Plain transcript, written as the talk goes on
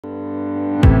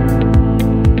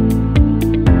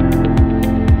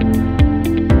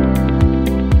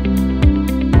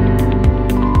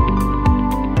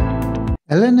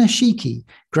Eleanor Sheekey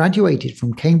graduated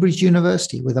from Cambridge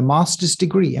University with a master's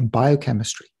degree in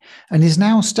biochemistry and is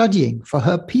now studying for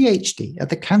her PhD at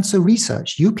the Cancer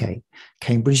Research UK,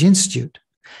 Cambridge Institute.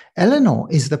 Eleanor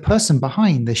is the person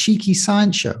behind the Sheekey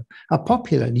Science Show, a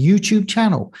popular YouTube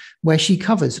channel where she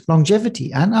covers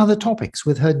longevity and other topics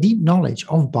with her deep knowledge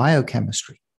of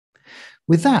biochemistry.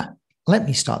 With that, let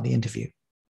me start the interview.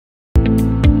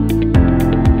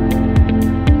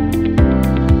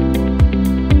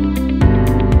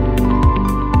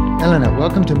 Eleanor,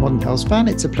 welcome to Modern Healthspan.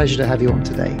 It's a pleasure to have you on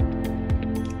today.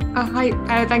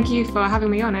 Hi, thank you for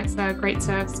having me on. It's great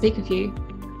to speak with you.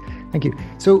 Thank you.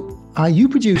 So you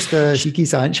produced the Sheekey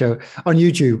Science Show on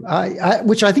YouTube,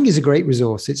 which I think is a great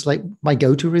resource. It's like my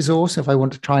go-to resource if I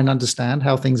want to try and understand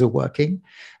how things are working.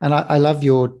 And I love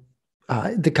your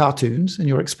the cartoons and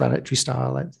your explanatory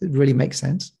style. It really makes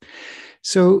sense.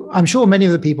 So I'm sure many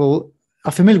of the people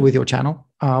are familiar with your channel,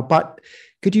 but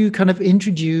could you kind of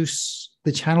introduce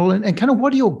the channel and kind of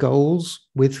what are your goals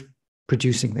with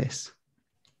producing this?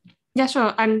 Yeah,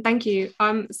 sure. And thank you.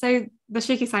 So the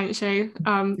Sheekey Science Show,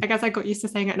 I guess I got used to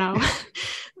saying it now.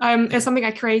 It's something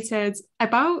I created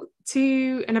about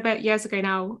 2 and a bit years ago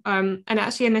now. And it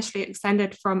actually initially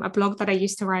extended from a blog that I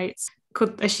used to write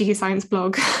called a Sheekey Science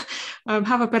blog.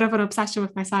 Have a bit of an obsession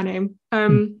with my surname.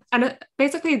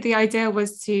 Basically the idea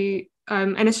was to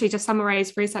initially just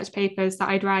summarize research papers that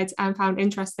I'd read and found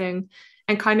interesting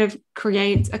and kind of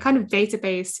create a kind of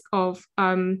database of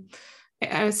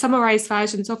summarized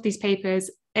versions of these papers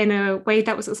in a way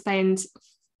that was explained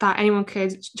that anyone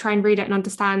could try and read it and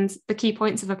understand the key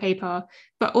points of a paper,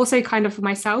 but also kind of for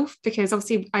myself, because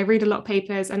obviously I read a lot of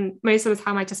papers and most of the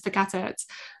time I just forget it.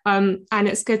 And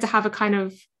it's good to have a kind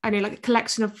of, like a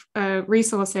collection of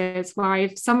resources where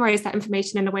I've summarized that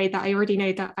information in a way that I already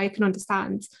know that I can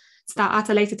understand, so that at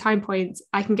a later time point,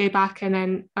 I can go back and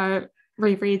then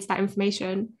reread that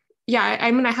information. Yeah, I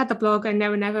mean, I had the blog and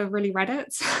no one ever really read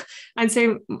it. And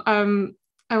so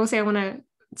I will say I want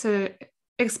to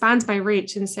expand my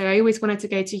reach. And so I always wanted to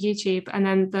go to YouTube. And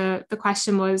then the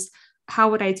question was,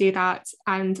 how would I do that?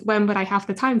 And when would I have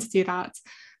the time to do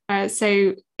that?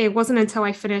 So it wasn't until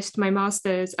I finished my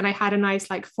master's and I had a nice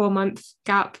 4-month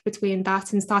gap between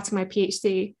that and starting my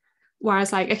PhD, where I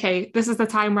was like, okay, this is the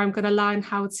time where I'm going to learn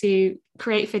how to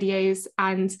create videos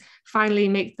and finally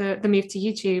make the move to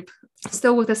YouTube,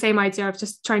 still with the same idea of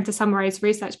just trying to summarize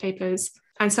research papers.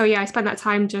 And so, yeah, I spent that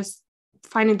time just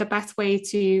finding the best way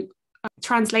to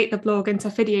translate the blog into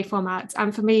video format.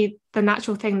 And for me, the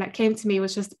natural thing that came to me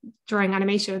was just drawing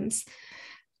animations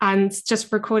and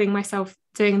just recording myself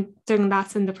doing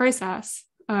that in the process.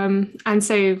 And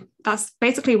so that's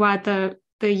basically where the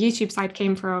YouTube side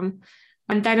came from.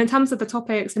 And then in terms of the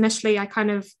topics, initially, I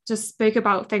kind of just spoke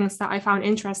about things that I found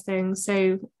interesting.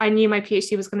 So I knew my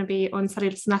PhD was going to be on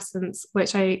cellular senescence,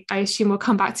 which I assume we'll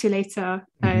come back to later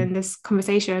in this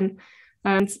conversation.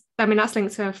 And I mean, that's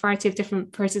linked to a variety of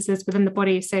different processes within the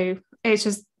body. So it's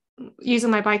just using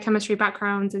my biochemistry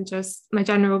background and just my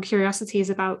general curiosities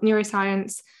about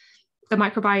neuroscience, the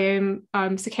microbiome,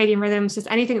 circadian rhythms,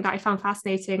 just anything that I found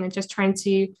fascinating, and just trying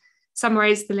to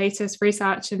summarize the latest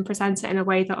research and present it in a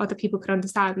way that other people could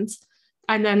understand.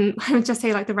 And then I would just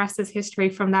say the rest is history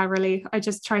from there, really. I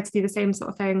just tried to do the same sort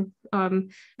of thing.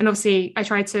 And obviously I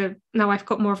tried to, now I've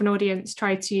got more of an audience,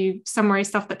 try to summarize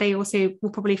stuff that they also will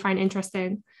probably find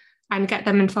interesting and get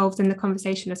them involved in the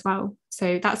conversation as well.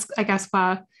 So that's, I guess,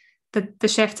 where the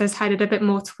shift has headed a bit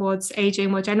more towards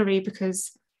aging more generally,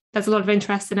 because there's a lot of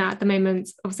interest in it at the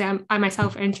moment. Obviously, I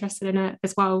myself are interested in it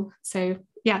as well. So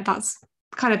yeah, that's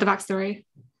kind of the backstory.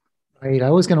 Right. I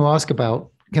was going to ask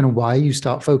about kind of why you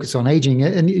start focus on aging,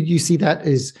 and you see that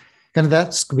as kind of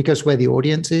that's because where the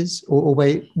audience is, or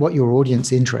what your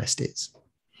audience interest is.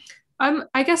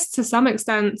 I guess to some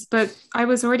extent, but I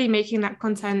was already making that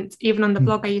content even on the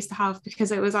blog I used to have,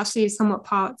 because it was actually a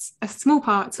small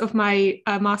part of my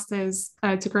master's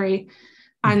degree.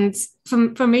 And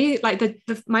for me,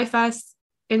 my first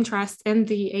interest in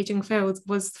the aging field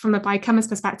was from a biochemist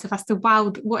perspective as to,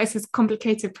 wow, what is this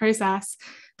complicated process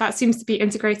that seems to be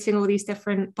integrating all these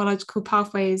different biological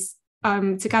pathways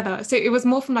together. So it was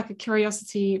more from a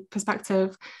curiosity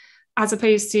perspective, as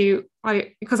opposed to,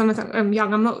 because I'm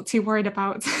young, I'm not too worried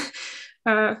about,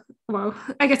 well,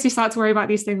 I guess you start to worry about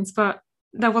these things, but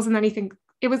there wasn't anything.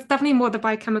 It was definitely more the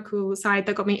biochemical side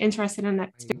that got me interested in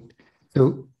it.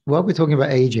 So while we're talking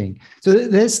about aging, so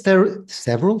there are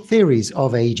several theories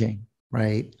of aging,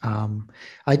 right?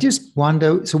 I just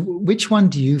wonder, so which one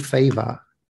do you favor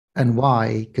and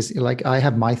why? Because I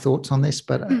have my thoughts on this,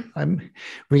 but I'm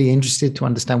really interested to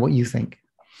understand what you think.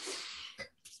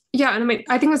 Yeah, and I mean,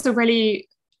 I think it's a really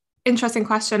interesting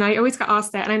question. I always get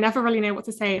asked it and I never really know what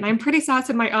to say. And I'm pretty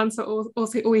certain my answer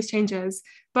also always changes.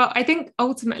 But I think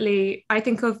ultimately, I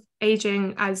think of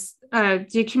aging as the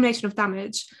accumulation of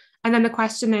damage. And then the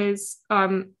question is,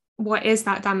 what is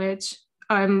that damage?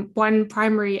 One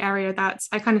primary area that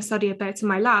I kind of study a bit in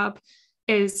my lab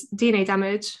is DNA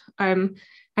damage,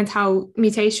 and how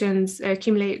mutations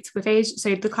accumulate with age.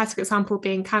 So the classic example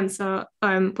being cancer,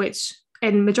 which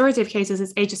in majority of cases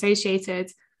is age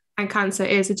associated, and cancer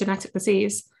is a genetic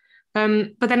disease.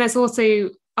 But then there's also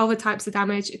other types of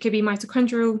damage. It could be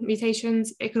mitochondrial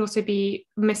mutations. It could also be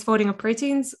misfolding of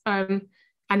proteins. And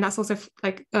that's also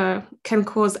can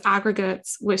cause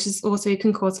aggregates, which is also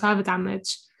can cause further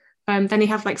damage. Then you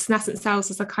have like senescent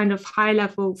cells as a kind of high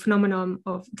level phenomenon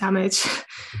of damage.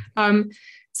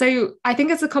 So I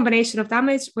think it's a combination of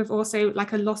damage with also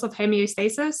like a loss of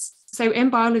homeostasis. So in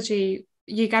biology,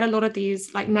 you get a lot of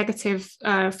these like negative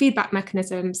feedback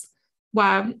mechanisms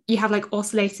where you have like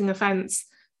oscillating events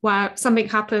where something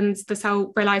happens, the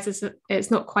cell realizes that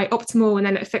it's not quite optimal, and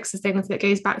then it fixes things and it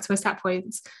goes back to a set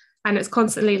point. And it's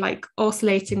constantly like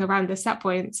oscillating around the set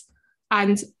point.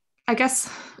 And I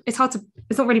guess it's not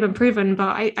really been proven,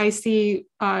 but I see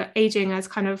aging as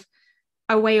kind of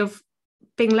a way of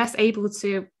being less able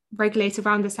to regulate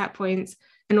around the set point,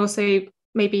 and also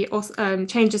maybe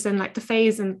changes in like the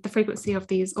phase and the frequency of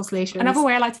these oscillations. Another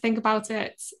way I like to think about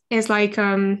it is like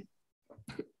Jenga,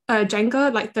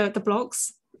 like the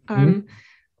blocks,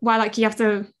 where like you have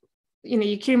to,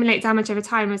 you accumulate damage over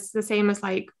time. It's the same as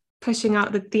like pushing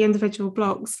out the individual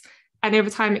blocks, and over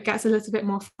time it gets a little bit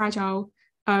more fragile.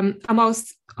 And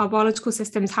whilst our biological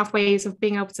systems have ways of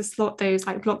being able to slot those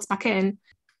like blocks back in,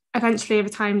 eventually over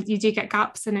time you do get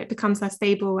gaps and it becomes less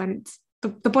stable, and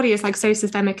the body is like so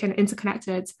systemic and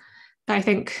interconnected that I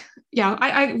think,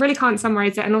 I really can't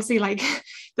summarize it. And also like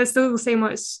there's still so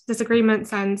much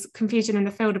disagreements and confusion in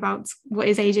the field about what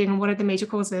is aging and what are the major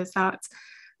causes that,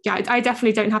 I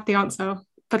definitely don't have the answer,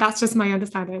 but that's just my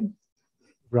understanding.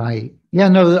 Right. Yeah,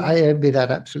 no,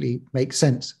 that absolutely makes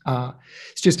sense.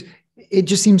 It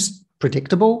just seems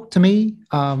predictable to me.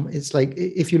 It's like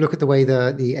if you look at the way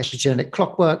the epigenetic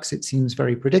clock works, it seems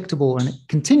very predictable, and it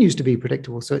continues to be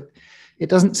predictable. So it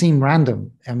doesn't seem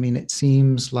random. I mean, it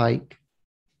seems like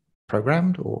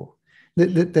programmed, or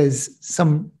that there's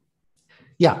some,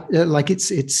 like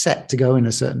it's set to go in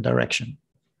a certain direction.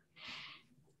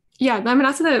 Yeah, I mean,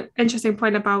 that's an interesting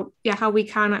point about how we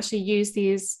can actually use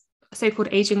these so-called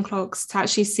aging clocks to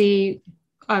actually see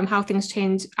how things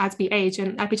change as we age,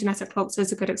 and epigenetic clocks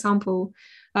is a good example.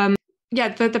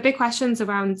 The big questions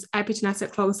around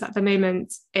epigenetic clocks at the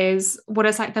moment is what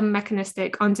is like the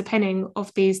mechanistic underpinning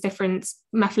of these different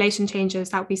methylation changes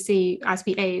that we see as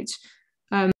we age.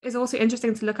 It's also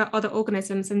interesting to look at other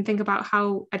organisms and think about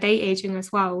how are they aging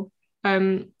as well.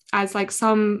 As like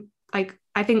some, like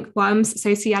I think worms,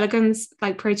 so C. elegans,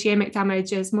 like proteomic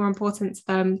damage is more important to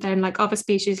them than like other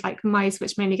species like mice,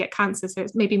 which mainly get cancer. So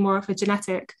it's maybe more of a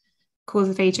genetic cause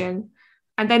of aging.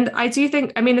 And then I do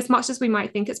think, I mean, as much as we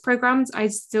might think it's programmed, I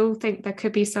still think there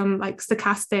could be some like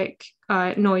stochastic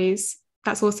noise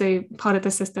that's also part of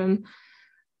the system.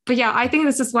 But I think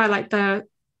this is where like the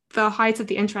height of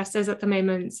the interest is at the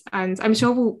moment. And I'm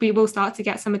sure we will start to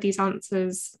get some of these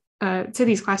answers to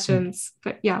these questions.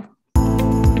 But